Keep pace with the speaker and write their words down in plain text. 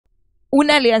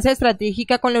Una alianza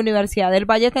estratégica con la Universidad del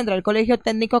Valle tendrá el Colegio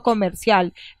Técnico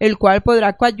Comercial, el cual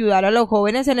podrá coayudar a los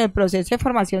jóvenes en el proceso de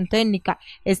formación técnica.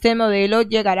 Este modelo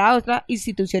llegará a otras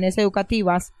instituciones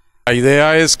educativas. La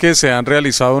idea es que se han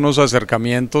realizado unos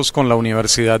acercamientos con la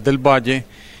Universidad del Valle,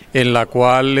 en la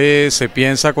cual se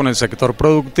piensa con el sector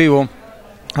productivo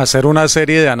hacer una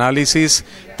serie de análisis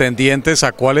tendientes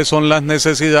a cuáles son las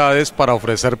necesidades para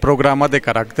ofrecer programas de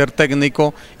carácter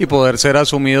técnico y poder ser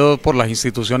asumidos por las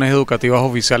instituciones educativas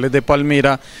oficiales de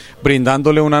Palmira,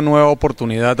 brindándole una nueva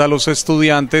oportunidad a los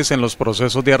estudiantes en los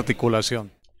procesos de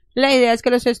articulación. La idea es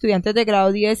que los estudiantes de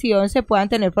grado 10 y 11 puedan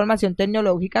tener formación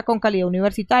tecnológica con calidad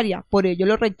universitaria. Por ello,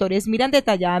 los rectores miran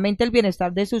detalladamente el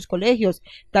bienestar de sus colegios,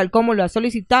 tal como lo ha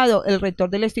solicitado el rector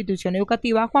de la institución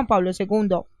educativa, Juan Pablo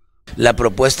II. La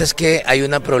propuesta es que hay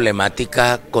una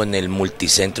problemática con el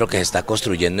multicentro que se está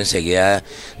construyendo enseguida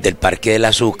del Parque del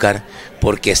Azúcar,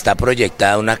 porque está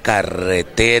proyectada una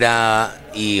carretera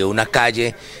y una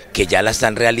calle que ya la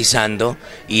están realizando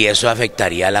y eso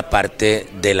afectaría a la parte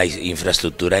de la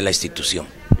infraestructura de la institución.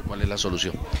 ¿Cuál es la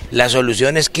solución? La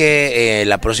solución es que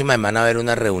la próxima semana va a haber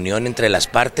una reunión entre las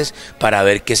partes para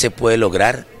ver qué se puede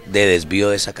lograr de desvío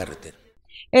de esa carretera.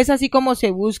 Es así como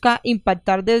se busca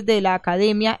impactar desde la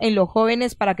academia en los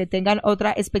jóvenes para que tengan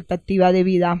otra expectativa de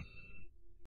vida.